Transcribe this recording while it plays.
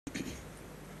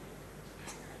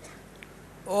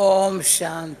Om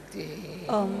Shanti.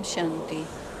 Om Shanti.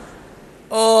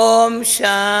 Om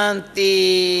Shanti.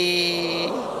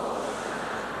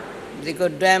 देखो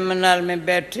diamond hall में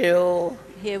बैठे हो।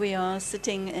 Here we are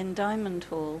sitting in Diamond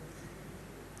Hall.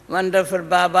 Wonderful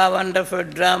Baba, wonderful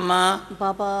drama,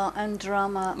 Baba and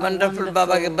drama are wonderful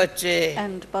बाबा के wonderful, बच्चे।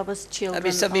 and Baba's अभी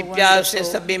children सभी are प्यार से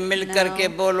wonderful. सभी मिल Now, करके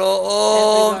बोलो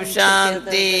ओम everyone together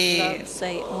Shanti. with love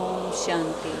say Om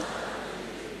Shanti.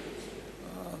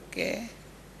 Okay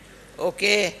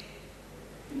okay.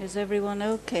 Is everyone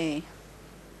okay?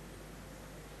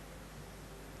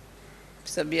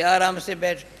 सभी आराम से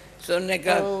बैठ सुनने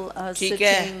का All are ठीक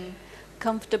है। sitting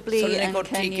comfortably, सुनने को and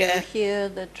can ठीक you है। hear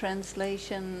the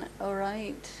translation all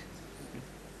right?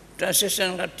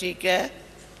 Translation का ठीक है।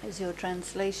 Is your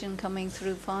translation coming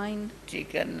through fine?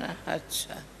 ठीक है ना।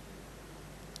 अच्छा,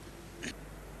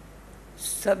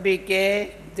 सभी के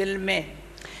दिल में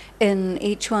In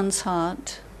each one's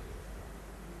heart,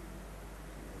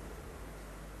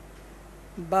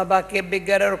 बाबा के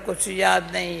बिगर और कुछ याद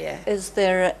नहीं है। is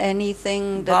there anything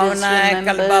that is भावना है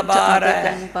कल remembered बाबा आ other रहा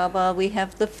than है। Baba? We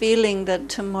have the feeling that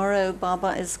tomorrow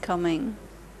Baba is coming.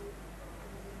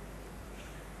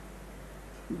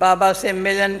 बाबा से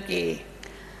मिलन की,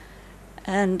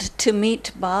 And to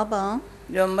meet Baba,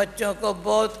 जो बच्चों को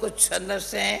बहुत कुछ अंदर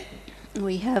से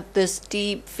we have this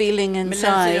deep feeling मिलन से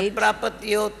जो inside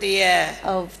प्राप्ति होती है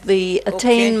of the वो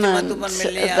attainment खेच मधुबन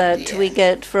मिलने that आती we है।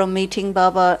 get from meeting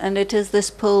Baba, and it is this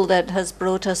pull that has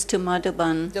brought us to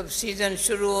Madhuban. जब सीजन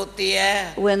शुरू होती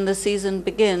है When the season तो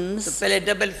begins, पहले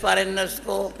डबल फॉरेनर्स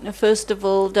को first of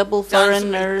all, double Chance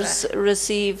foreigners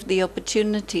receive the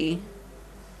opportunity.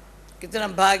 कितना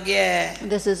भाग्य है।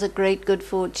 This is a great good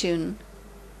fortune.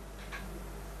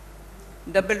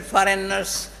 Double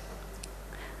foreigners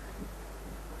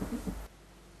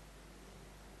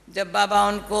जब बाबा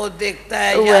उनको देखता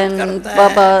है याद When करता है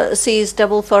Baba sees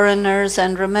double foreigners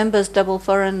and remembers double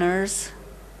foreigners,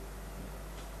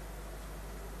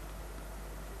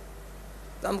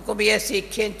 तो हमको भी ऐसी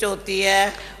खींच होती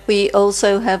है we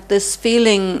also have this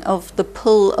feeling of the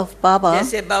pull of Baba.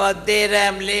 जैसे बाबा दे रहे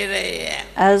हम ले रहे हैं।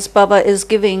 As Baba is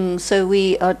giving, so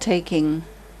we are taking.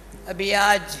 अभी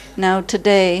आज Now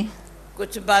today,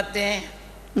 कुछ बातें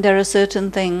there are certain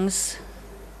things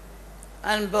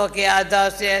अनुभव के आधार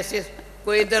से ऐसे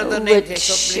कोई इधर उधर नहीं थे, तो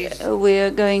which please we are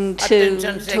going to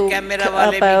attention से talk कैमरा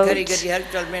वाले भी घड़ी about घड़ी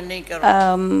हलचल में नहीं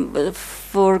करो।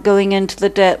 for going into the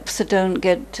depths. Don't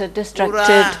get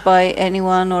distracted by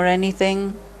anyone or anything.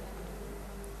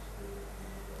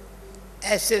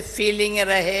 ऐसे फीलिंग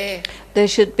रहे There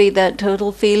should be that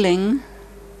total feeling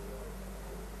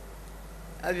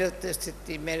अव्यक्त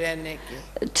स्थिति में रहने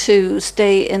की। to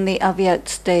stay in the avyakt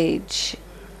stage.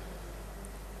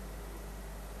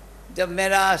 जब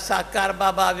मेरा साकार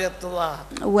बाबा अव्यक्त हुआ,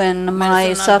 When मैंने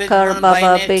my सुना Sakar बिजमन भाई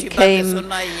Baba ने अच्छी बातें became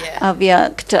सुनाई है।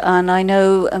 avyakt, and I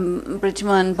know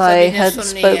Brijman Bhai सभी ने had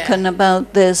सुनी spoken है।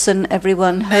 about this, and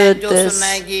everyone मैं heard जो this.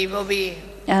 सुनाएगी वो भी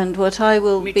And what I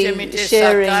will मीठे be मीठे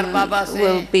sharing साकार बाबा से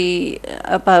will be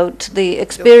about the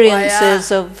experiences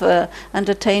of and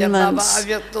attainments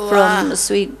अव्यक्त हुआ, from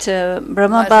sweet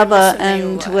Brahma वैसे Baba, मिस नहीं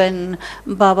and हुआ। when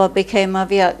Baba became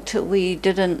avyakt, we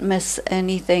didn't miss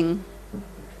anything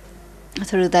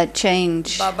through that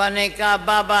change. बाबा ने कहा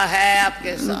बाबा है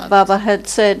आपके साथ। Baba had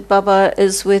said, Baba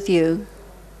is with you.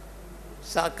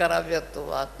 साकार अव्यक्त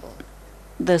हुआ तो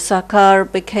The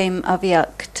Sakar became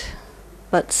avyakt,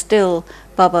 but still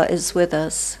Baba is with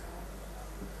us.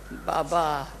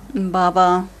 Baba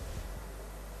Baba,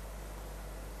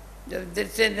 जब दिल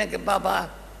से ने कि बाबा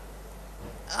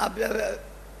आप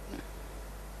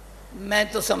मैं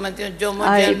तो समझती हूँ जो मुझे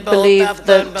I अनुभव होता है believe आप तो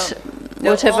that जब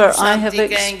whatever ओम I have शांति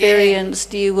कहेंगे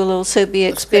experienced, you will also be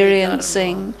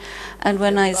experiencing. And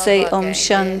when I say Baba Om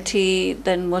कहेंगे, Shanti,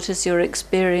 then what is your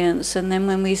experience? And then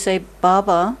when we say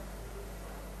Baba,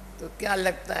 तो क्या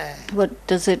लगता है? what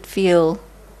does it feel?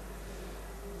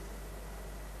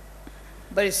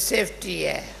 बड़ी safety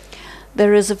है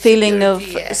There is a feeling of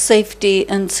Security है। safety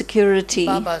and security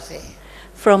बाबा से।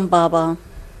 from Baba.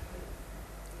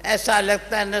 ऐसा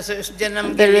लगता है न सिर्फ इस जन्म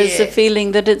के There is a लिए,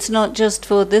 feeling that it's not just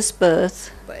for this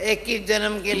birth, एक ही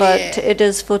जन्म के but लिए it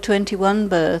is for 21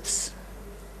 births.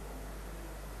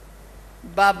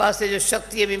 बाबा से जो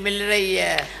शक्ति अभी मिल रही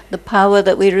है, The power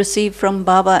that we receive from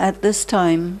Baba at this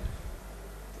time,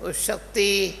 उस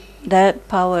शक्ति that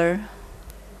power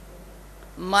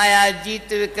Maya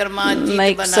Jeet विकर्मा Jeet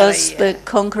makes बना us रही the है।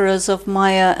 conquerors of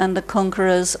Maya and the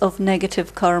conquerors of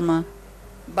negative karma.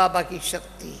 बाबा की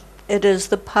शक्ति It is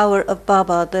the power of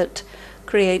Baba that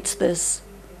creates this.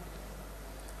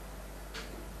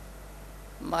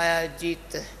 Maya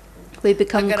Jeet We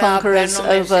become अगर आप conquerors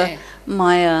बहनों में over से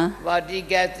Maya. वादी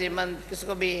गायत्री मंत्र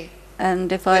किसको भी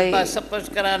And if कोई बात I सपोज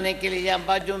कराने के लिए या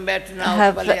बाजू में बैठना हो तो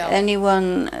have भले आओ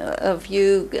anyone of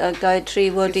you,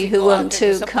 Gayatri Wadi, किसी who को want आके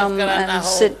to सपोज come कराना and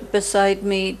हो sit beside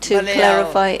me to भले आओ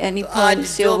clarify any तो आज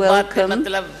points, जो you're बात है welcome.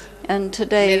 मतलब And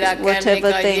today, मेरा कहने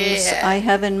whatever का ये things है I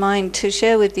have in mind to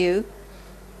share with you,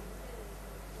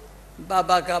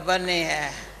 बाबा का बने है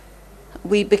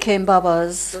we became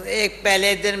Babas. तो एक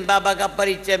पहले दिन बाबा का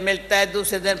परिचय मिलता है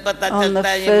दूसरे दिन पता On the चलता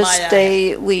है ये first माया है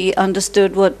day, we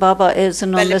understood what Baba is,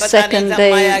 and on पहले the पता नहीं second था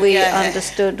day, माया we क्या है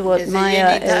understood what जैसे ये Maya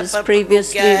नहीं था is. पर प्रभु क्या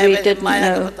Previously, है we वैसे didn't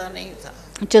माया का know. पता नहीं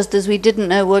था Just as we didn't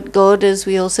know what God is,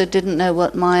 we also didn't know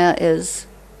what Maya is.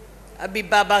 अभी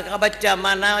बाबा का बच्चा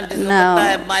माना जिसको Now, पता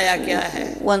है माया क्या है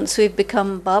once we've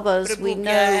become Babas, we प्रभु क्या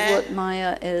know है what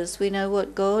Maya is, we know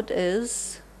what God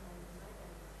is,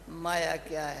 माया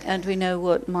क्या है and we know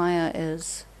what Maya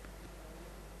is.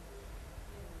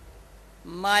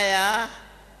 Maya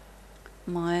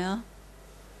Maya,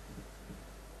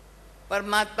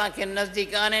 परमात्मा के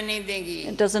नजदीक आने नहीं देगी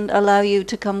it doesn't allow you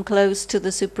to come close to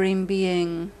the Supreme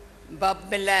Being. बाप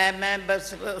मिला है मैं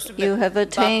बस उसमें You have बाप के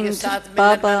attained साथ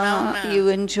मिलन बनाऊं Baba, ना you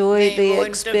enjoy नहीं the वो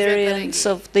experience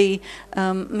interfere of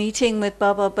the meeting with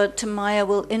Baba, but Maya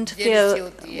will interfere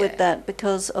होती है with that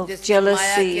because of जिसकी माया के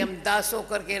jealousy. हम दास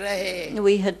होकर के रहे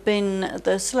We had been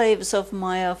the slaves of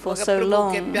Maya for मगर so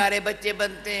प्रभु के long, प्यारे बच्चे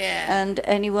बनते हैं and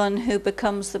anyone who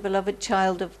becomes the beloved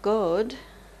child of God,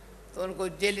 तो उनको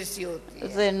जेलसी होती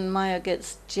है then Maya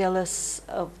gets jealous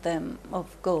of them, of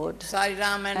God. सारी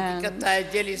रामायण की And कथा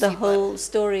है जेलसी the पर whole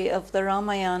story of the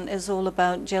Ramayana is all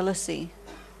about jealousy.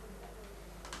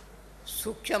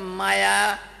 सूक्ष्म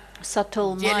माया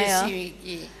Subtle Maya जेलसी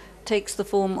की takes the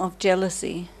form of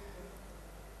jealousy.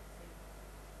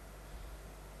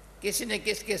 किसी न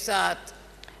किसके साथ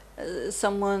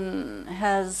Someone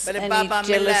has Bale any Baba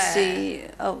jealousy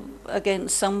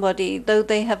against somebody, though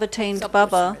they have attained सब कुछ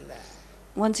Baba. मिला है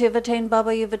Once you've attained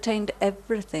Baba, you've attained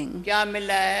everything. क्या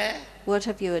मिला है What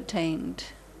have you attained?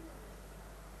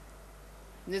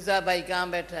 निज़ा भाई कहाँ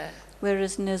बैठा है Where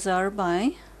is Nizar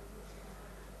Bhai?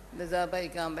 निज़ा भाई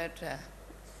कहाँ बैठा है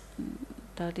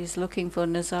Daddy's looking for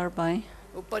Nizar Bhai.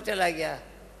 ऊपर चला गया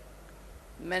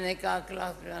मैंने कहा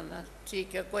क्लास में आना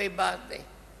ठीक है कोई बात नहीं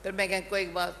फिर मैं कहा कोई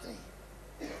बात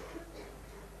नहीं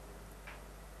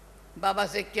बाबा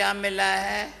से क्या मिला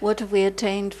है What have we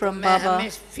attained from मैं Baba? हमें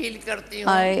फील करती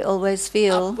हूँ I always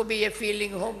feel, आपको भी ये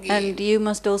फीलिंग होगी and you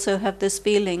must also have this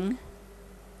feeling.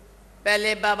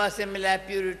 पहले बाबा से मिला है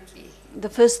purity The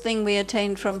first thing we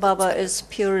attained from Baba is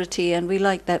purity, and we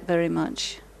like that very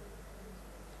much.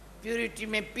 Purity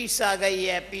में पीस आ गई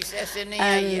है पीस ऐसे नहीं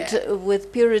आई है And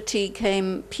with purity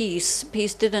came peace.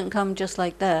 Peace didn't come just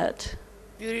like that.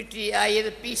 Purity आई है तो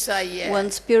piece आई है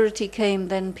Once purity came,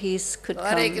 then peace could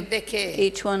हर एक come. देखे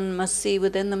Each one must see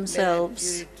within themselves,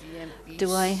 purity and piece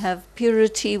do I have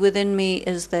purity within me?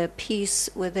 Is there peace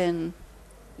within?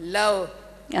 Love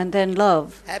And then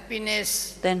love, happiness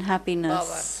then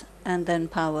happiness, and then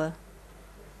power.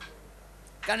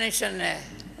 Connection है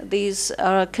These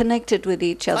are connected with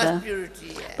each first other.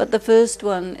 Purity है But the first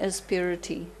one is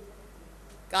purity.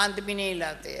 Kant भी नहीं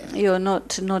लाते हैं You're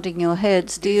not nodding your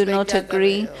heads. Do you Girish bhai not kya kar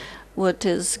agree? rahe ho? What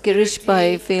is Girish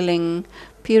Bhai Purity. feeling?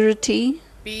 Purity,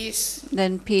 piece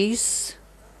then peace.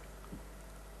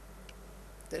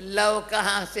 तो love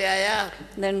कहाँ से आया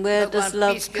Then where does भगवान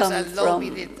love peace के come साथ love भी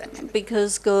from? देता है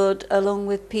Because God, along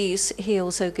with peace, He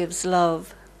also gives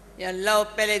love. या लव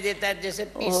पहले देता है जैसे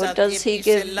पीस Or आती है does He पीस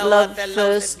से give लव love आता है लव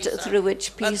से first, पीस आता through है which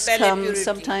और peace पहले comes? purity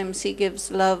Sometimes He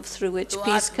gives love, through which तो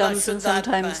peace आत्मा comes, and शुद्ध आत्मा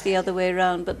sometimes the है other way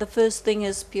around. But the first thing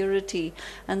is purity.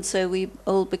 And so we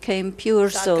all became pure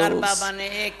साकार souls. बाबा ने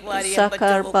एक बार ये बच्चों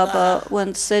Sakar को Baba कहा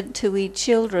once said to we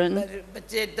children, पर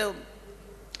बच्चे तो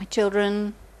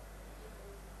children,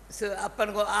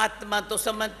 अपन को आत्मा तो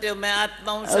समझते हो मैं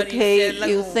आत्मा हूँ शरीर से okay, अलग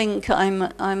you हूँ think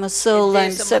I'm a soul,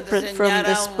 I'm separate from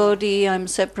this body, I'm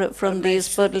separate from these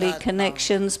bodily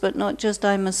connections, but not just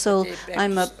I'm a soul,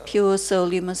 I'm a pure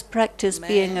soul. You must practice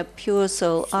being a pure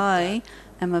soul. I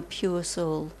am a pure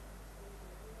soul.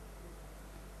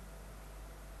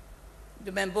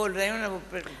 जो मैं बोल रही हूँ ना वो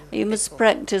You must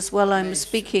practice while I'm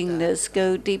speaking this.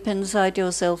 Go deep inside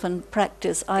yourself and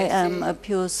practice. I am a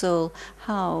pure soul.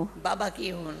 How? बाबा की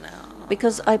हूँ ना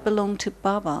Because I belong to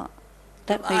Baba.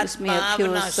 That makes me a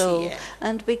pure soul.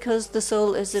 And because the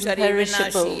soul is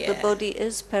imperishable, the body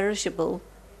is perishable.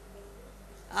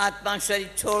 आत्मा शरीर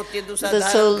छोड़ के दूसरा The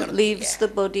धारण soul करती leaves है the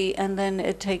body and then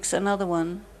it takes another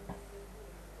one.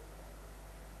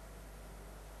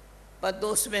 But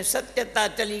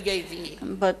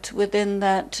within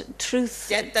that, truth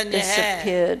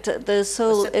disappeared. The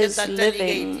soul is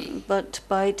living, but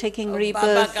by taking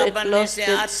rebirth, it lost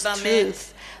its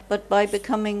truth. But by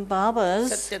becoming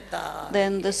Babas,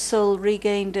 then the soul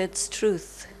regained its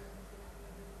truth.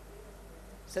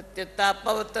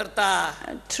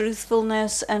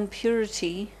 Truthfulness and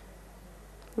purity,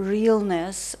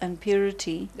 realness and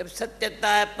purity.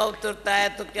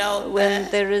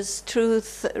 When there is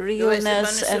truth,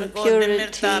 realness and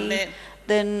purity,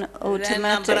 then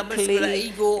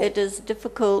automatically it is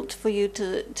difficult for you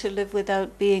to live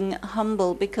without being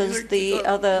humble, because the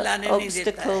other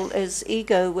obstacle is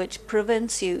ego, which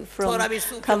prevents you from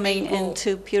coming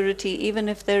into purity. Even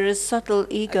if there is subtle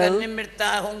ego,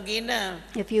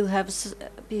 if you have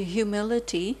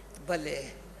humility,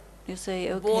 you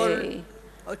say, okay,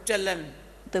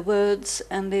 the words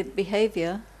and the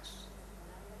behavior,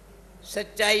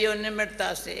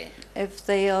 if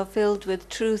they are filled with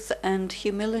truth and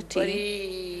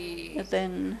humility,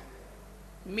 then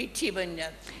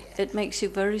it makes you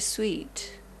very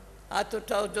sweet. Put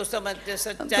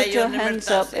your hands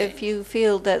up if you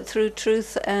feel that through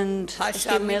truth and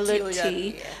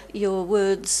humility your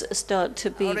words start to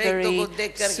be very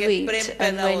sweet,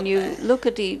 and when you look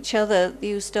at each other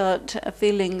you start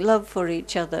feeling love for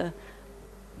each other.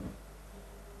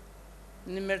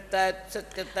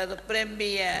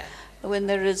 When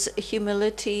there is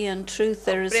humility and truth,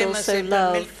 there is also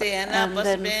love, and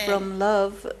then from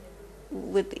love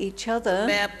with each other,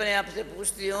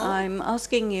 I'm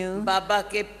asking you,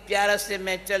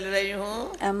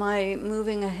 am I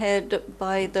moving ahead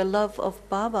by the love of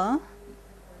Baba?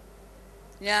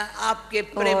 Or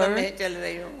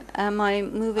am I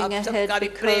moving ahead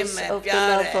because of the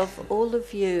love of all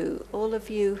of you? All of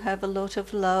you have a lot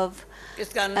of love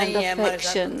and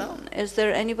affection. Is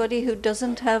there anybody who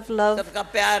doesn't have love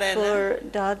for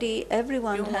Dadi?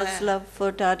 Everyone has love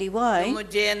for Dadi. Why?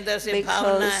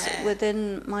 Because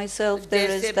within myself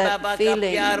there is that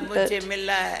feeling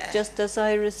that just as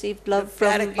I received love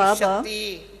from Baba,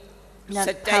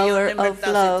 that power of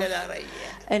love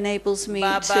enables me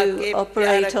to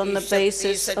operate on the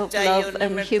basis of love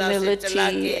and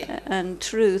humility and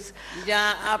truth.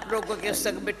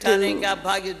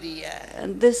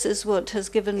 And this is what has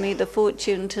given me the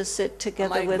fortune to sit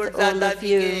together with all of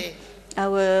you.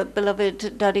 Our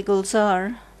beloved Dadi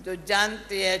Gulzar,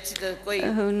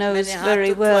 who knows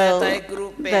very well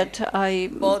that I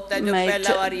made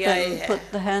them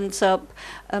put the hands up.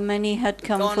 Many had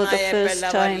come for the first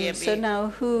time. So now,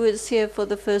 who is here for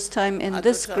the first time in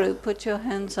this group? Put your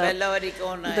hands up.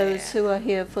 Those who are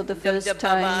here for the first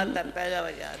time,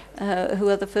 who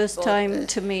are the first time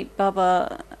to meet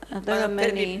Baba. There are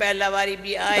many, but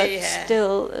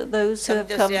still, those who have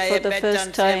come for the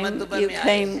first time, you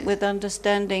came with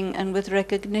understanding and with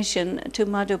recognition to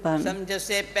Madhuban.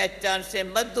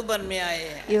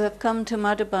 You have come to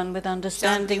Madhuban with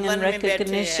understanding and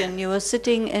recognition. You are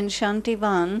sitting in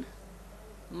Shantivan.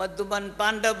 Madhuban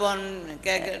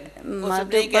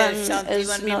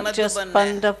is not just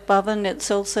Pandav Bhavan,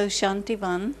 it's also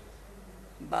Shantivan.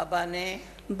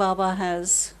 Baba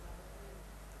has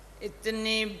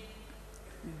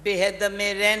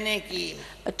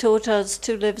taught us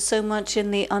to live so much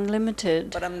in the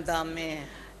unlimited,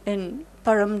 in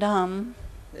Paramdham,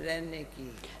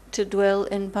 to dwell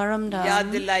in Paramdham.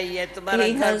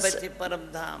 He has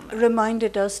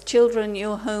reminded us, children,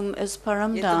 your home is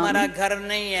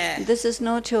Paramdham. This is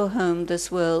not your home,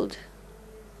 this world.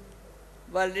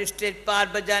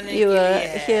 You are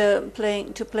here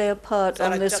to play a part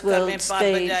on this world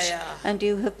stage, and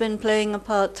you have been playing a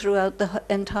part throughout the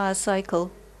entire cycle.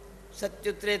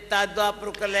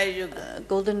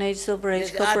 Golden Age, Silver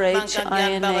Age, Copper Age,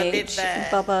 Iron Age.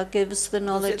 Baba gives the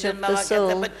knowledge of the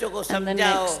soul, and the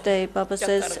next day Baba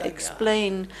says,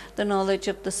 explain the knowledge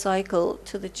of the cycle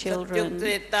to the children.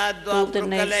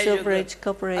 Golden Age, Silver Age,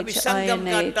 Copper Age, Iron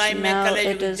Age. Now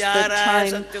it is the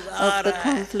time of the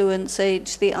confluence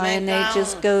age. The Iron Age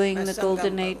is going, the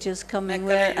Golden Age is coming.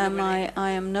 Where am I?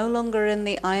 I am no longer in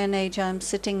the Iron Age, I am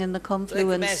sitting in the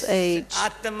confluence age.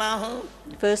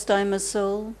 First, I'm a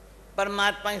soul.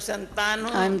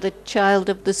 I'm the child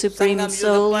of the Supreme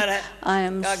Soul. I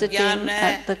am sitting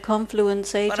at the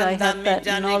confluence age. I have that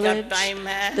knowledge.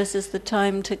 This is the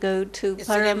time to go to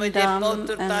Paramdham,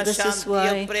 and this is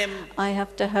why I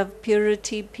have to have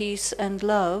purity, peace, and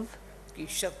love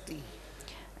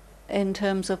in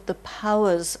terms of the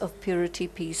powers of purity,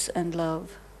 peace, and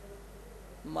love.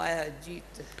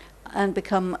 and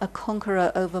become a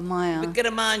conqueror over Maya,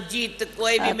 Vikramajeet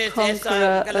कोई भी a मेरे से ऐसा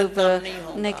conqueror गलत काम over नहीं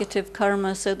होगा negative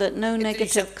karma, so that no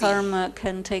negative शक्ति। karma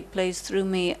can take place through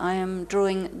me. I am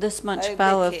drawing this much अरे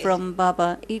power देखिए, from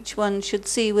Baba. Each one should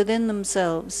see within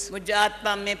themselves. मुझे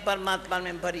आत्मा में परमात्मा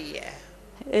में भरी है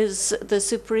Is the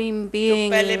Supreme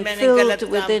Being पहले मैंने filled गलत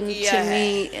काम within किया to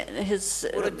है, me, His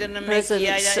पूर्व जन्म में किया presence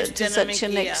या इस to जन्म में such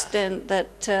an किया। extent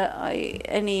that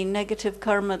any negative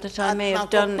karma that I may आत्मा have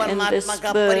को done in परमात्मा this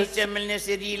का birth, परिचय मिलने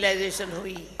से रियलाइजेशन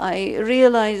हुई I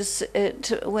realize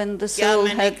it when the क्या soul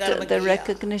मैंने had कर्म the किया।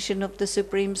 recognition of the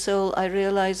Supreme Soul. I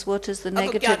realize what is the अब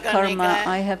क्या negative करने का karma है?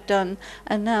 I have done,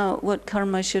 and now what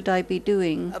karma should I be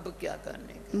doing? अब क्या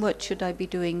करने का। What should I be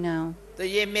doing now? तो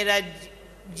ये मेरा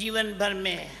जीवन भर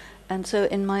में And so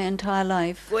in my entire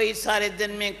life, कोई सारे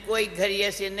दिन में कोई घड़ी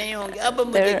ऐसे नहीं होंगे अब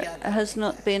मुझे there क्या करना has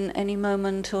not been any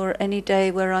moment or any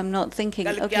day where I'm not thinking,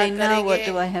 कल क्या okay, now what करेंगे?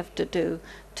 do I have to do?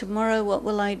 Tomorrow what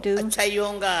will I do? अच्छा ही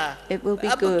होगा It will be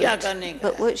अब good. क्या करने का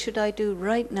But what should I do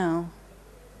right now?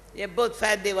 ये बहुत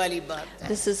फायदे वाली बात है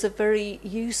This is a very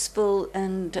useful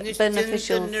and निश्चिंत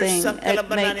beneficial thing. निस्संकल्प It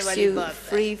बनाने makes वाली you बात है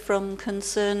free from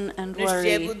concern and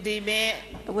निश्चय worry. बुद्धि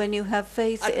में When you have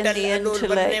faith in Atal the अडोल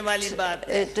बनने वाली intellect, बात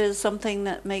है it is something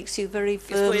that makes you very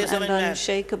किसको firm ये and समझना है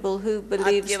unshakable. Who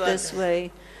believes आपकी बात this है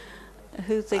way?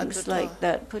 Who thinks तो like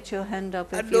that? Put your hand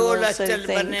up if you अडोल also अचल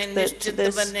बनने think that निश्चित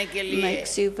this बनने के लिए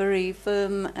makes you very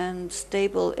firm and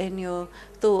stable in your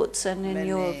thoughts and in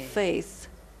your मैंने faith.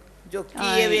 जो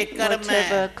किए हुए कर्म है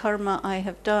Whatever karma I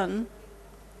have done,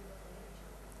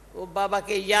 वो बाबा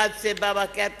के याद से बाबा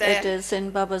कहता it है is in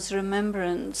Baba's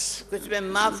remembrance. कुछ मैं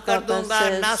माफ कर Baba दूंगा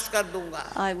says, नाश कर दूंगा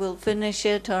I will finish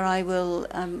it or I will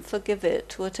forgive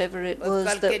it, whatever it और was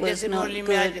कल that के was जैसे not मुरली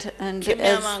में आज good. And क्षमा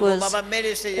as मांगो was बाबा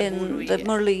मेरे से ये भूल in हुई the है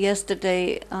Murli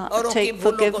yesterday, औरों की take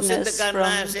भूलों को सिद्ध forgiveness करना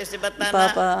है from ऐसे बताना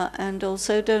Baba, and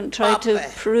also don't try पाप to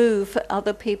है prove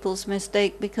other people's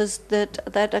mistake, because that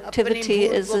अपनी activity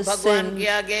भूल is को a भगवान के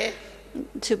sin. आगे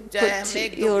To चाहे हम put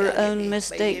एक दो के your आगे भी own भाई ये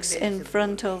mistakes मेरे in से भूल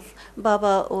front हुई of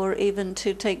Baba, or even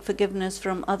to take forgiveness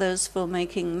from others for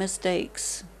making mistakes.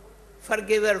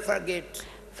 forgive or forget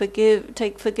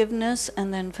Take forgiveness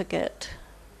and then forget.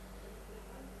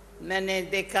 मैंने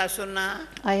देखा सुना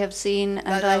I have seen and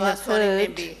दादा I have वासवानी ने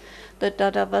heard भी that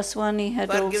Dada Vaswani had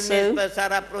forgiveness also पर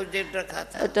सारा project रखा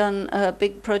था done a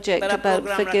big project बड़ा about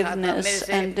प्रोग्राम रखा था मेरे forgiveness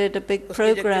से and did a big उसकी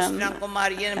जो program, कृष्णा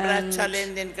कुमारी है बड़ा अच्छा and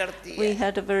लेन देन करती we है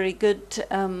had a very good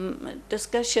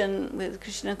discussion with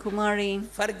Krishna Kumari.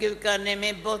 forgive करने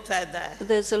में बहुत फायदा है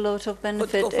There's a lot of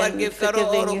benefit in forgive करो,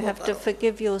 forgiving. औरों You को have to करो।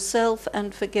 forgive yourself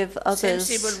and forgive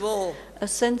sensible others. वो A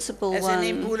sensible ऐसे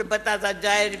नहीं one भूल बताता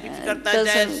जाए रिपीट करता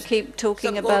जाए doesn't keep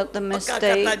talking सबको about the पक्का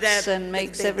करता जाए mistakes and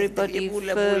makes देखते- देखते everybody ये भूल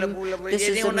है, firm. भूल है, भूल है, This ये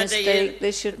is नहीं a होना चाहिए। mistake.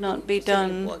 This should not be सबको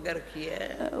done. अगर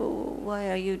किया Why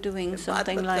are you doing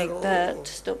something मत like करो। that?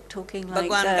 Stop talking like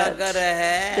भगवान का घर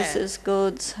that. This है is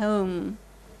God's home.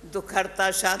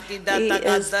 Dukhharta Shanti He दाता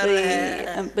का is दर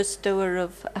है the bestower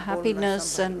of happiness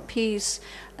संभालो। and peace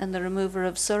and the remover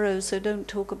of sorrow, so don't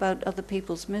talk about other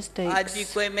people's आज भी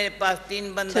mistakes. कोई मेरे पास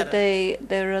 3 बंदर Today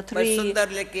there are बड़े 3, सुंदर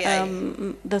लेके आए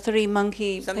the 3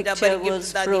 monkey समझा picture बड़ी was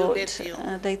गिफ्ट दादी को brought. देती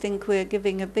हूँ They think we're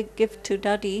giving a big gift to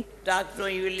Daddy. talk no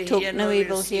evil Talk hear no no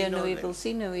evil, see hear no no evil evil,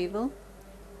 see no evil.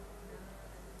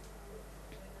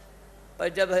 पर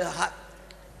जब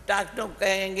talk no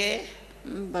कहेंगे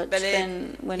But पहले then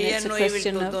when hear it's a no evil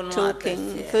question तो of दोनों हाथ talking,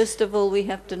 ऐसे है। first of all we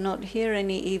have to not hear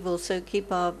any evil, so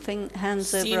keep our hands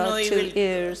See over no our evil 2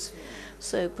 ears.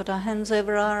 So put our hands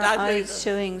over our Talk no eyes, evil.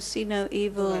 showing see no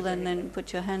evil, and then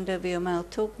put your hand over your mouth,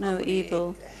 talk no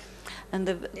evil. And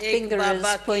the finger is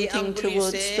बाबा की pointing अंगुली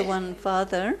towards से the one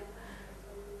Father,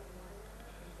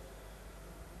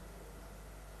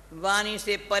 वाणी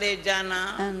से परे जाना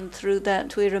and through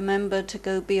that we remember to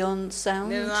go beyond sound.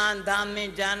 निर्वाण धाम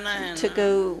में जाना है To ना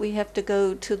go, we have to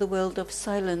go to the world of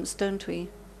silence, don't we?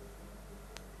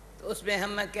 तो उसमें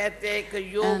हम कहते हैं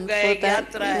कि योग And है for that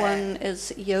यात्रा है one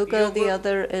is yoga, योग the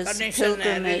other is connection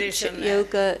है, pilgrimage. relation है।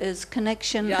 Yoga is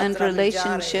connection and यात्रा में जा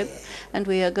रहे relationship, हैं। and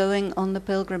we are going on the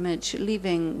pilgrimage,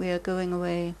 leaving, we are going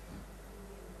away.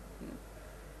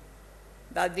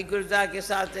 दादी गुरजा के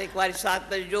साथ एक बार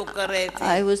साथ में योग कर रहे थे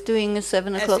I was doing a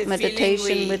 7 ऐसी o'clock feeling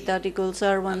meditation हुई। with Dadi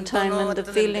Gulzar one हम time, दोनों and the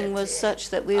वतन feeling में was थे। such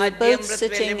that we were आज ये both अमृत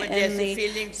sitting वेले में in जैसी the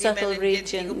feeling थी, subtle मैंने जिंदगी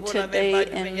region. को बोला, मेरे Today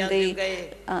बाजू में in यहाँ the जो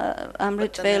गए,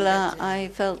 Amrit वतन में Vela, थे। I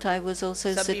felt I was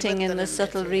also सभी sitting in वतन the में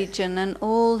subtle थे। region, and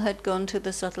all had gone to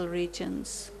the subtle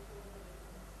regions.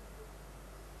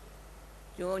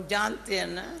 जो जानते हैं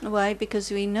ना Why? Because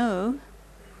we know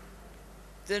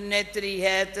We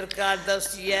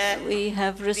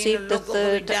have received the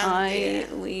third eye.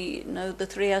 We know the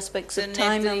three aspects of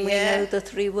time, and we know the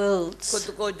three worlds. With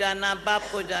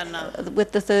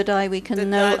the third eye, we can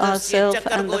know ourselves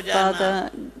and the Father.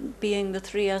 Being the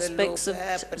three aspects of,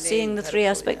 seeing the three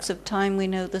aspects of time, we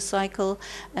know the cycle,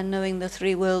 and knowing the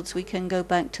three worlds, we can go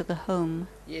back to the home.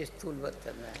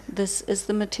 This is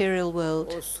the material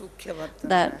world.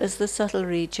 That is the subtle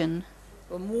region.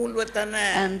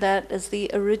 And that is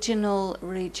the original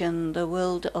region, the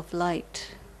world of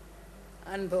light.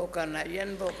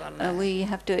 We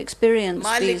have to experience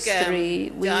these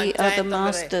three. We are the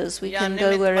masters. We can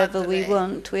go wherever we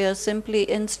want. We are simply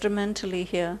instrumentally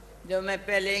here.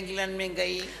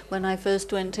 When I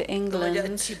first went to England,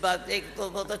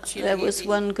 there was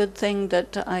one good thing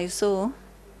that I saw.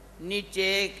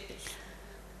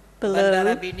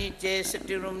 Below,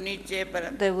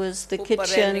 there was the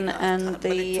kitchen and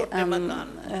the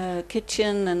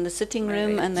kitchen and the sitting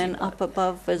room, and then up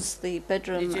above is the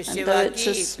bedroom. And though it's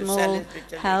a small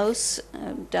house,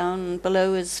 down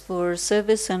below is for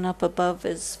service, and up above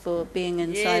is for being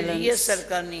in silence.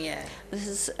 This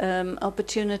is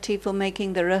opportunity for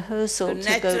making the rehearsal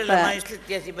to go back,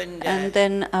 and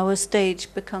then our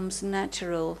stage becomes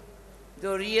natural.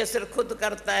 One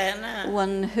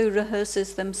who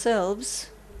rehearses themselves,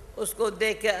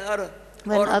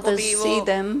 when others see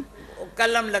them,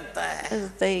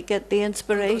 they get the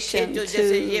inspiration to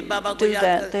do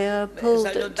that. They are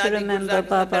pulled to remember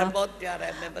Baba.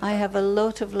 I have a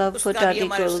lot of love for Dadi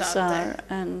Gulzar,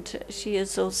 and she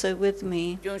is also with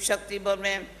me. We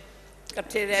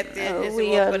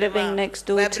are living next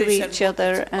door to each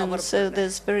other, and so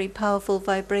there's very powerful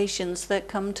vibrations that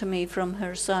come to me from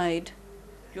her side.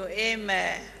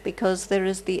 Because there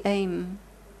is the aim.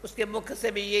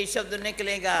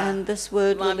 And this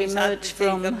word will emerge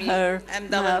from her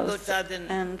mouth.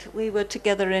 And we were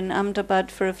together in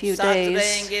Ahmedabad for a few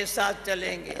days.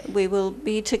 We will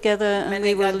be together and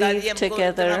we will leave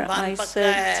together. I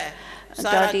said,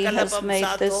 Dadi has made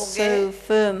this so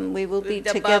firm. We will be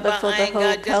together for the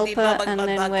whole Kalpa, and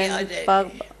then when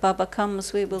Baba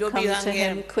comes, we will come to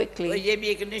him quickly.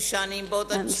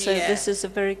 And so this is a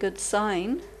very good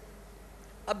sign.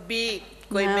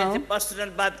 Now,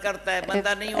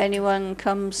 if anyone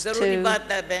comes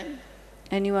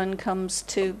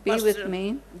to be with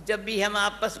me,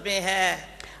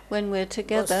 when we're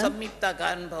together,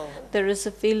 there is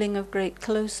a feeling of great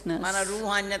closeness.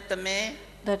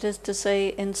 That is to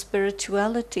say, in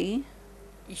spirituality,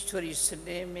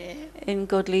 in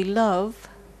godly love,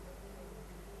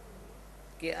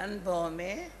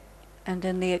 and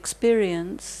in the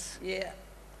experience,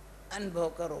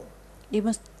 you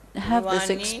must have this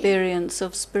experience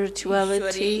of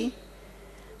spirituality,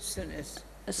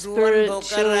 spiritual,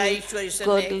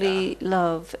 godly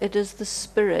love. It is the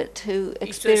Spirit who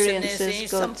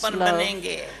experiences God's love.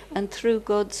 And through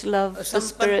God's love, the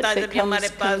Spirit becomes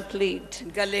complete.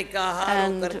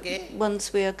 And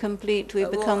once we are complete, we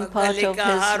become part of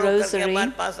His rosary.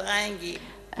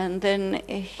 And then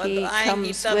He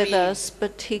comes with us,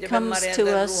 but He comes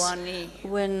to us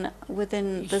when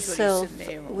within the self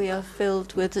we are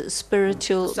filled with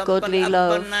spiritual, godly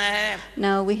love.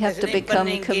 Now we have to become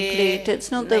complete.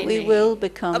 It's not that we will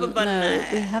become, no,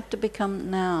 we have to become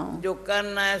now.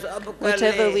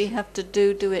 Whatever we have to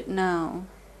do, do it now.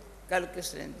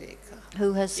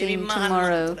 Who has seen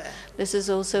tomorrow? This is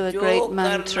also a great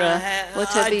mantra.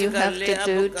 Whatever you have to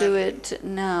do, do it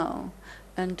now.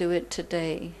 And do it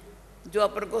today.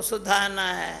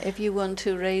 If you want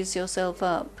to raise yourself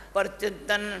up,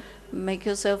 make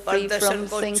yourself free from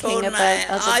thinking about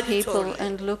other people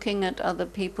and looking at other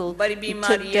people.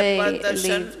 Today,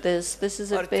 leave this. This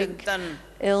is a big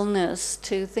illness,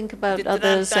 to think about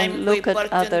others and look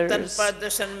at others.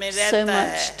 So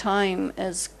much time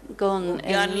is gone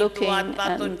in looking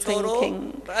and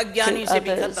thinking to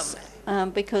others.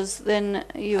 Because then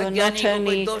you are not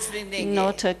only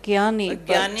not a jnani,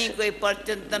 but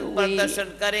we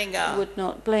would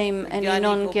not blame any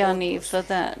non-jnani for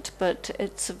that. But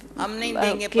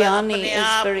jnani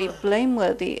is very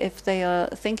blameworthy if they are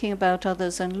thinking about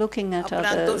others and looking at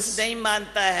others.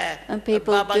 And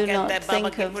people do not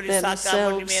think of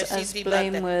themselves as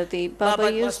blameworthy.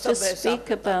 Baba used to speak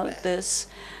about this.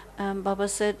 Baba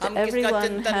said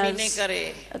everyone has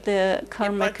their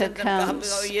karmic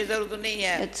accounts.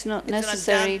 It's not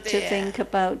necessary to think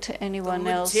about anyone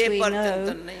else. We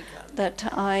know that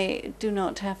I do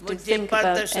not have to think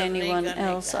about anyone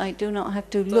else. I do not have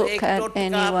to look at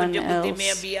anyone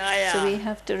else. So we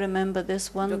have to remember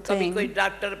this one thing.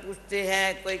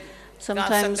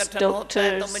 Sometimes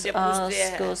doctors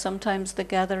ask, or sometimes the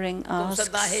gathering asks,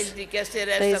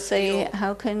 they say,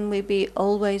 how can we be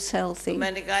always healthy?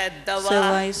 So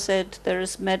I said, there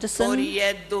is medicine,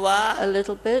 a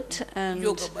little bit, and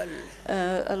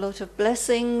a lot of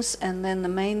blessings, and then the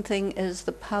main thing is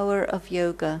the power of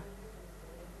yoga.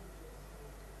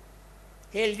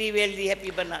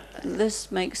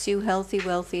 This makes you healthy,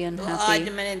 wealthy, and happy.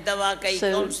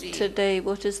 So today,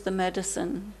 what is the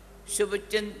medicine? So the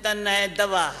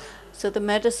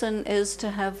medicine is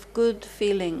to have good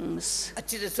feelings.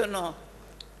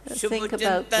 Think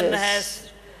about this.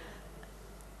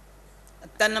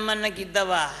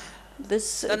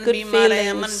 This good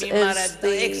feelings is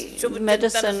the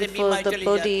medicine for the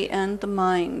body and the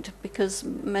mind, because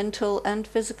mental and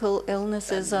physical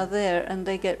illnesses are there and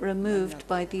they get removed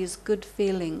by these good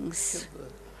feelings.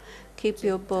 Keep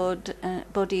your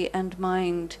body and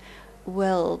mind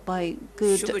well by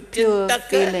good, pure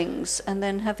feelings, and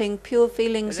then having pure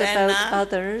feelings about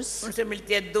others.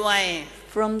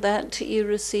 From that you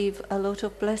receive a lot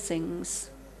of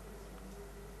blessings.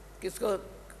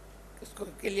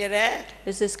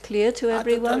 Is this clear to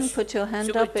everyone? Put your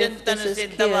hand up if this is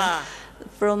clear.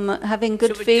 From having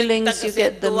good feelings, you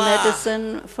get the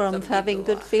medicine. From having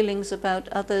good feelings about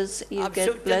others, you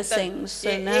get blessings.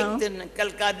 So now,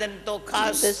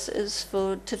 this is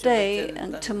for today,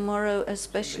 and tomorrow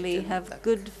especially, have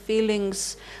good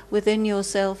feelings within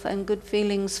yourself and good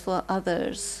feelings for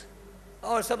others.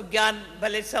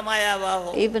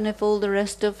 Even if all the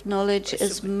rest of knowledge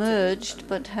is merged,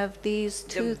 but have these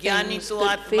two things,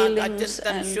 good feelings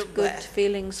and good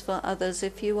feelings for others.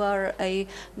 If you are a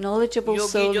knowledgeable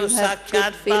soul, you have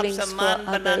good feelings for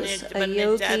others. A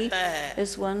yogi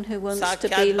is one who wants to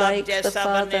be like the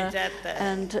Father,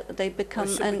 and they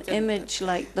become an image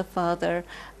like the Father.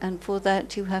 And for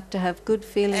that you have to have good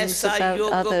feelings about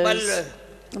others.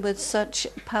 With such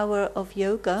power of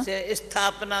yoga,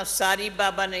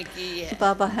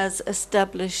 Baba has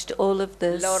established all of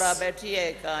this.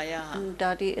 And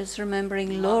Dadi is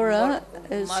remembering Laura.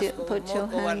 Put your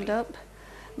hand up.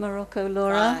 Morocco,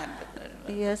 Laura.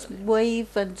 Yes,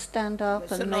 wave and stand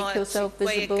up and make yourself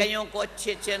visible.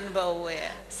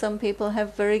 Some people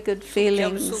have very good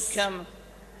feelings.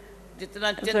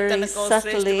 Very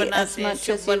subtly, as much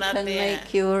as you can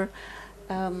make your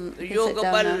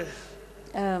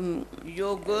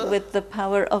with the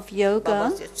power of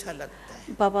yoga.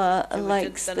 Baba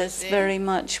likes this very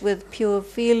much. With pure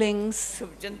feelings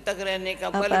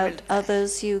about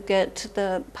others, you get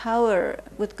the power.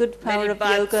 With good power of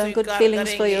yoga and good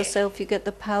feelings for yourself, you get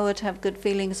the power to have good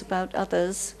feelings about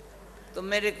others. I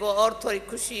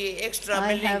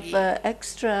have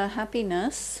extra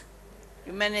happiness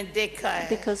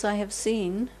because I have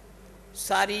seen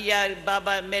that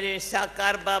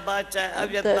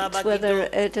whether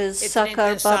it is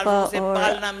Sakar Baba or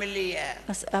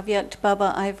Avyakt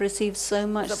Baba, I've received so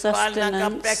much sustenance,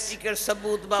 and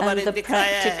the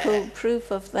practical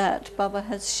proof of that Baba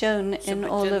has shown in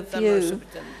all of you.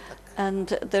 And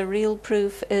the real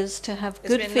proof is to have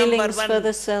good feelings for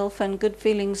the self and good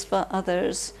feelings for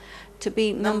others. To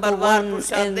be number one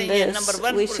in this,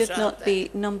 we should not be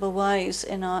number wise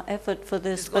in our effort for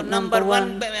this, but number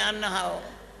one.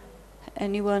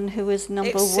 Anyone who is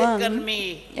number one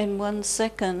in 1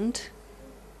 second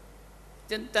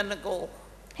in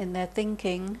their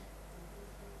thinking,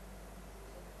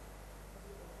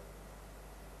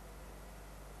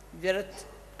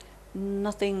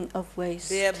 nothing of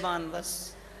waste,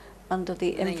 under the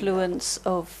influence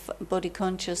of body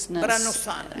consciousness.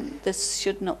 This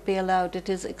should not be allowed. It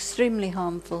is extremely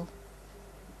harmful.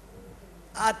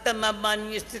 To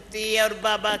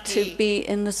be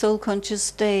in the soul conscious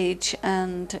stage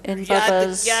and in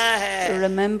Baba's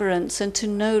remembrance, and to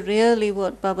know really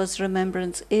what Baba's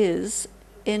remembrance is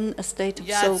in a state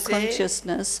of soul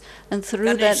consciousness, and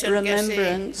through that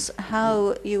remembrance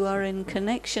how you are in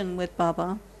connection with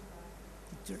Baba,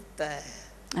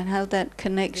 and how that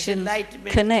connection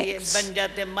connects.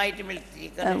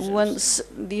 Once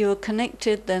you're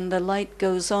connected, then the light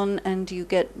goes on and you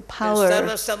get power.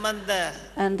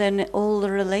 And then all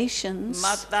the relations,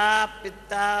 the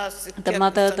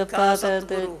mother, the father,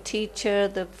 the teacher,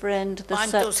 the friend, the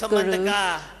Satguru,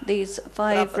 these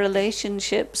 5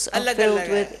 relationships are filled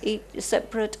with each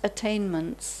separate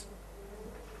attainments.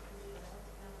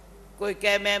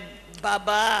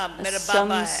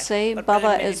 Some say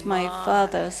Baba is my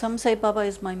father. Some say Baba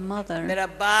is my mother,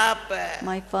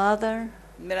 my father,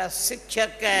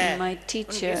 my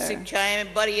teacher,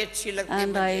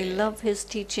 and I love his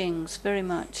teachings very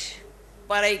much.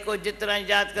 पढ़ाई को जितना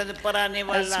याद करते पढ़ाने As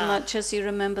वाला much as you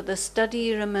remember the study,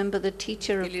 you remember the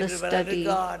teacher के of लिए the बड़ा study.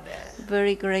 regard है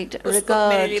Very great उसको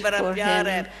मेरे लिए regard बड़ा for प्यार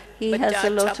him. है He बच्चा has a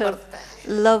अच्छा lot of पढ़ता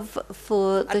है love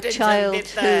for the attention child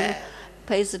देता who है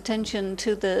pays attention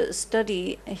to the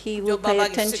study. He जो will pay बाबा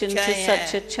की attention to शिक्षाएं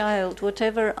such a हैं child.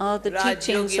 Whatever are the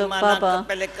teachings Rajyogi of माना Baba.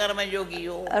 पहले कर्म योगी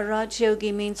हो A Raj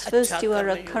Yogi means first अच्छा you are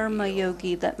a कर्म karma योगी हो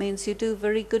yogi. That means you do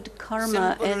very good karma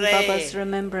simple in रहे Baba's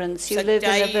remembrance. You live in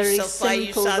a सच्चाई very सफाई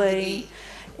simple सादगी way,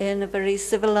 in a very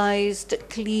civilized,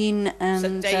 clean and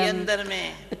सच्चाई अंदर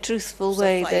में a truthful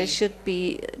way. There सफाई should be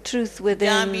truth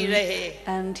जहाँ भी within, रहे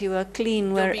and you are clean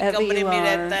जो भी wherever कमरे you में are.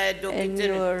 रहता है जो In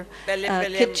किचन your पहले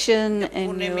पहले kitchen, जब in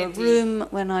पुणे your में थी room.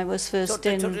 When I was first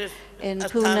छोटे छोटे in स्थान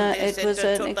Pune, थे it was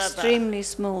सेंटर an छोटा था extremely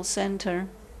small center.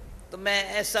 तो मैं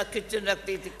ऐसा किचन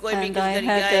रखती थी कोई भी And I किसी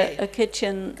had जाए a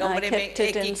kitchen. I कमरे में kept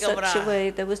it एक ही in such a कमरा way.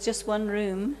 There was just one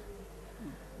room,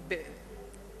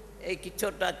 एक ही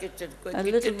छोटा किचन कोई a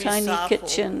little किचन भी tiny साफ हो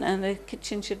kitchen, and the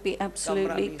kitchen should be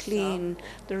absolutely भी clean.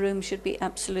 साफ The room should be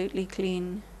absolutely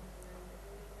clean.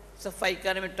 सफाई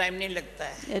करने में टाइम नहीं लगता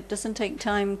है It doesn't take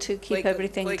time to keep कोई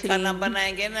everything कोई खाना clean.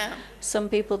 बनाएंगे ना Some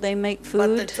people, they make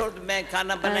बर्तन food छोड़ मैं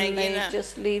खाना and बनाएंगे they ना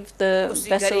just leave the उसी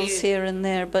vessels घड़ी here and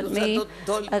there. But दूसरा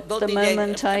me, at दो the दी जाएगी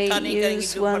moment I इकट्ठा नहीं करेंगी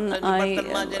use जो one,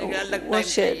 बर्तन मांजने के लिए I अलग टाइम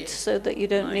wash चाहिए it so that you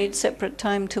don't need separate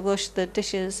time to wash the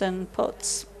dishes and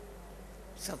pots.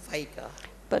 सफाई का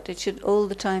But it should all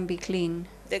the time be clean.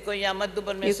 देखो यहाँ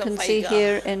मधुबन में You can सफाई see का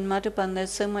here in Madhuban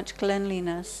there's so much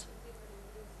cleanliness.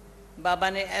 बाबा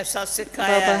ने ऐसा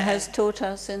सिखाया Baba है has taught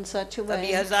us in such a तभी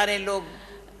way. हजारे लोग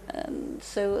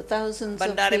So thousands of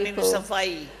भंडारे में भी people,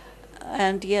 सफाई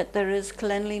and yet there is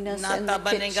cleanliness in नाता the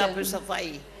बनेगा फिर kitchen.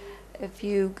 सफाई If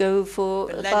you go for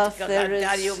a lunch bath, का there is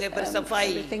जारी हो गए फिर सफाई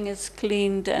everything is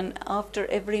cleaned, and after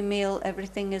every meal,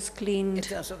 everything is cleaned.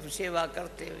 इतना सब सेवा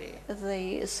करते हुए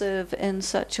They serve in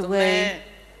such a तो way. मैं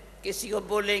किसी को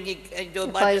बोलेंगी जो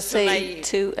If बात I सुनाई say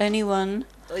to anyone,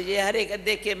 तो ये हर एक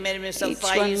देखे मेरे में each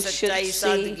सफाई one should सच्चाई see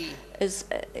सादगी is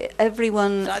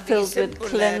everyone सादगी filled with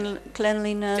simple है चार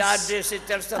cleanliness, ड्रेस से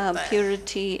चढ़ सकता है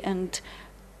purity, and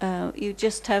you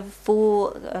just have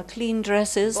 4 clean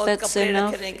dresses. बहुत That's कपड़े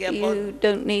enough. रखने के You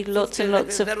don't need lots and suitcase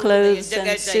lots of जरूरत नहीं है, clothes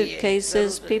जगह and चाहिए, suitcases.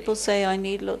 जरूरत People नहीं है। say I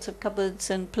need lots of cupboards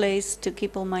and place to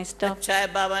keep all my stuff. अच्छा है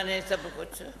बाबा ने सब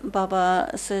कुछ Baba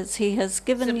says he has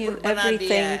given you Simple बना दिया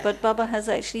everything, है। but Baba has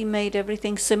actually made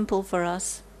everything simple for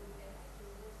us.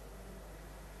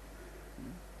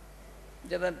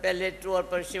 जब मैं पहले टूर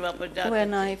पर शिवा पर जाते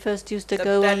When थे I first used to तब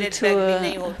go on toilet bag भी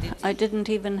नहीं tour, होती थी। I didn't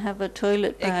even have a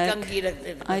toilet एक bag. कंघी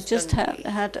रखते थे I बस just कंघी।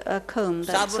 had a comb,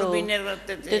 that's साबुन भी all. नहीं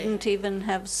रखते थे Didn't even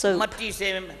have soap. मट्टी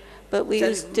से But we चल-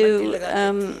 used मट्टी to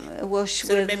लगाते थे। wash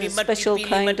सिर with में भी a मट्टी special पीली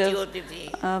kind मट्टी of होती थी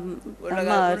वो a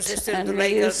लगा mud, उनसे सिर and we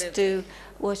धुलाई used करते to थे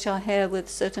wash our hair with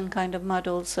certain kind of mud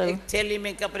also. एक थैली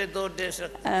में कपड़े 2 ड्रेस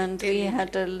रखते थे And we थैली में।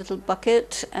 had a little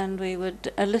bucket, and we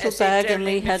would a little ऐसे bag, and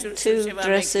traveling we में had शुरू- 2 सेवा में की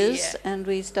dresses, है। and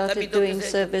we कभी started तो doing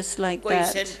किसी- service like कोई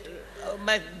that. सेंटर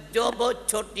मैं जो बहुत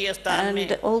छोटी स्थान में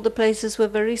And all the places were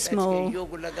very बैठ के small,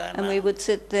 योग लगाना and we would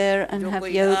sit there and जो have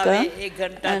कोई yoga. आवे 1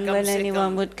 घंटा And कम when से anyone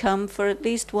come would come for at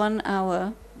least 1 hour,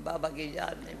 बाबा की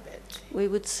याद में बैठे we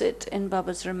would sit in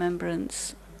Baba's remembrance.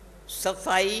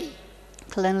 सफाई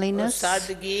और Cleanliness,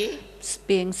 सादगी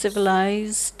being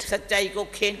civilized, सच्चाई को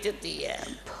खींचती है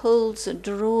pulls,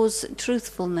 draws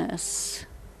truthfulness.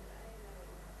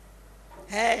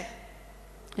 है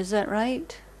Is that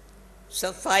right?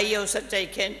 सफाई और सच्चाई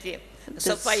खींचती है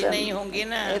सफाई नहीं होगी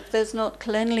ना If there's not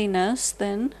cleanliness,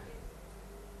 then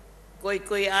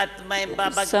कोई आत्माएं बाबा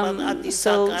के पास some आती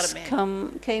साकार souls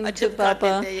में came to अजब Baba,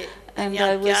 खाते थे and यहाँ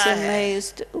I was क्या है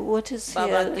amazed. What is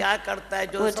Baba here? क्या करता है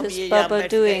जो What सब is ये यहाँ Baba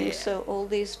बैठते doing? हैं So all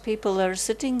these people are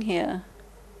sitting here.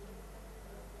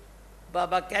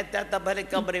 बाबा कहता था भले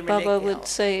कमरे में Baba लेके would आओ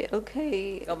say,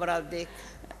 okay, कमरा देख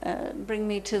bring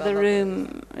me to the Baba room,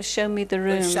 show me the कोई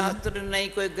room. शास्त्र नहीं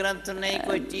कोई ग्रंथ नहीं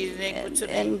कोई चीज नहीं कुछ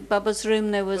नहीं In Baba's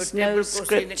room there was कोई no टेबल कुर्सी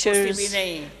नहीं कुर्सी भी scriptures,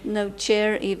 नहीं no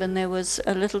chair even. There was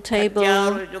a little क्या table,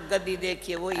 और जो गद्दी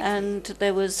देखिए वही थी। and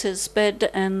there was his bed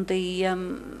and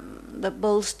the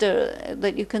bolster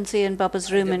that you can see in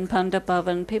Baba's room in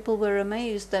Pandabhavan. People were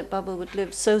amazed that Baba would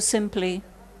live so simply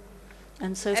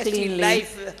and so ऐसी cleanly.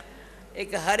 Life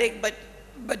एक हर एक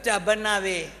बच्चा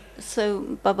बनावे So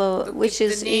Baba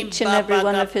wishes kitni each and every Baba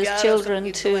one ka of his pyar aur children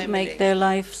sabki to duaein make milegi. their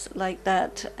lives like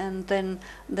that, and then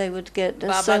they would get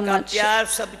Baba so का much प्यार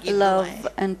सबकी love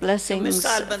दुआएं and blessings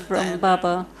मिसाल बनता है from ना।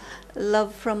 Baba,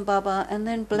 love from Baba, and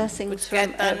then blessings कुछ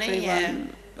from कहता नहीं है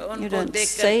everyone. You don't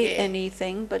say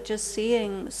anything, but just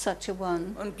seeing such a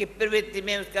one, उनकी प्रवृत्ति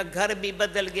में उसका घर भी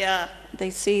बदल गया, they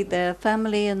see their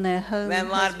family and their home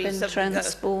व्यवहार has भी been सब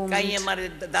transformed. कहीं हमारे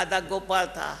दादा गोपाल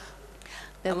था,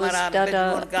 There was हमारा Dada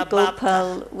ब्रिजमोहन का बाप था,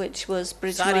 Gopal, which was सारी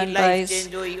Bridgman लाइफ Bai's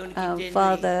चेंज हुई, उनकी चेंज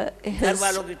father. हुई, घर His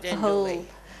वालों की चेंज हो गई. whole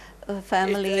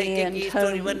family and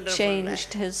story home wonderful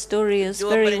changed. His story is जो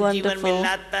very अपने जीवन में wonderful.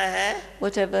 लाता है,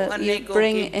 Whatever you अनेकों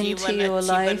bring के into जीवन your अच्छी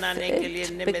life, बनाने के लिए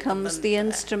it निमित्त becomes the बनता है.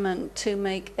 instrument to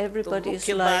make everybody's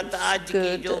मुख्य बात life आज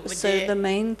की जो good. मुझे So the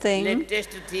main thing,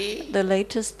 latest थी, the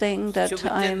latest thing that Shubh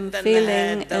I'm चिंतन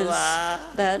feeling है दवा,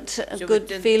 is that शुभ good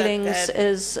चिंतक feelings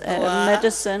है is दवा,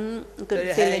 medicine, good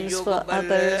है feelings योग for बल,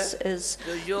 others is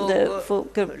योग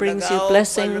brings you लगाओ,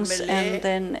 blessings, बल मिले, and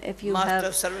then if you master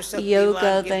have सर्वशक्तिवान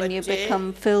yoga, के then you बच्चे,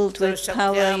 become filled with सर्वशक्तियाँ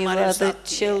power. You हमारे are the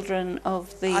साथ ही है. children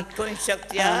of the आठों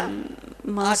शक्तियाँ,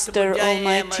 Master भुजाएं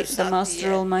हैं Almighty, हमारे the साथ ही Master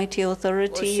है. Almighty वो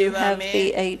Authority. You सेवा have में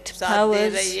the 8 साथ दे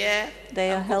powers. रही है. They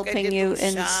are हमको helping कहते you तुम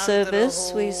in शांत service.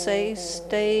 We रहो, say,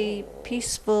 stay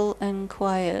peaceful and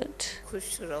quiet.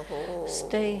 खुश रहो.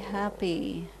 Stay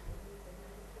happy.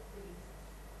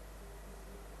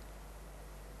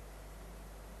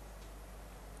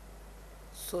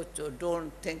 सोचो,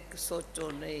 don't think, सोचो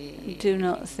नहीं. Do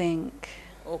not think.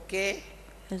 Okay?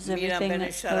 Is Meera everything बहन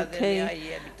इशारा देने आई okay?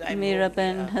 है, अभी time हो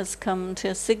Miraben गया. has come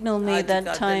to signal me आज का that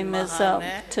दिन time is महान up.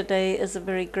 है. Today is a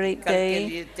very great कल के day.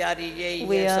 लिए तैयारी यही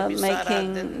We है, are सभी सारा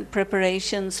दिन making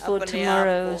preparations for अपने आप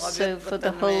tomorrow, को so अव्यक्त for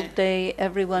the पतन whole में day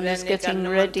everyone is रहने का getting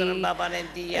निमंत्रण ready बाबा ने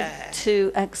दिया है. to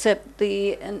accept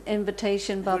the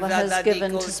invitation Baba has दादी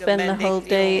given को to जब spend मैं the whole देखती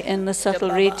day हूँ, in the जब subtle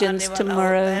बाबा regions आने वाला होता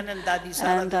tomorrow, है ना, दादी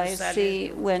सारा and दिन I silent see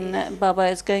होती है. when Baba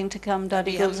is going to come, Dadi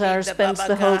अभी हम भी Gulzar spends Baba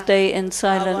the whole का day in आह्वान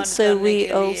silence, so करने we के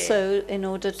लिए also, in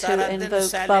order सारा to दिन invoke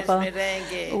silence Baba, में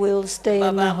रहेंगे. will stay in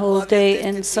Baba the हमको whole अव्यक्त day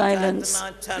in स्थिति का silence. इतना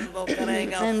अच्छा अनुभव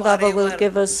कराएगा And Baba will forever.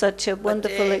 give us such a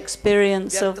wonderful बच्चे,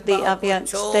 experience of व्यक्त the भाव को Avyakt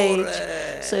छोड़,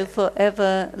 stage. So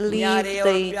forever leave न्यारे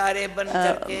और the प्यारे बन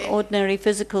करके ordinary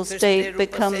physical सृष्टि state, रूप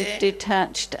become से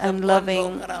detached and सबको loving,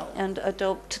 अनुभव कराओ. and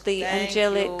adopt the Thank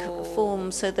angelic you.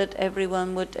 form so that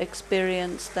everyone would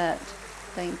experience that.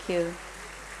 Thank you.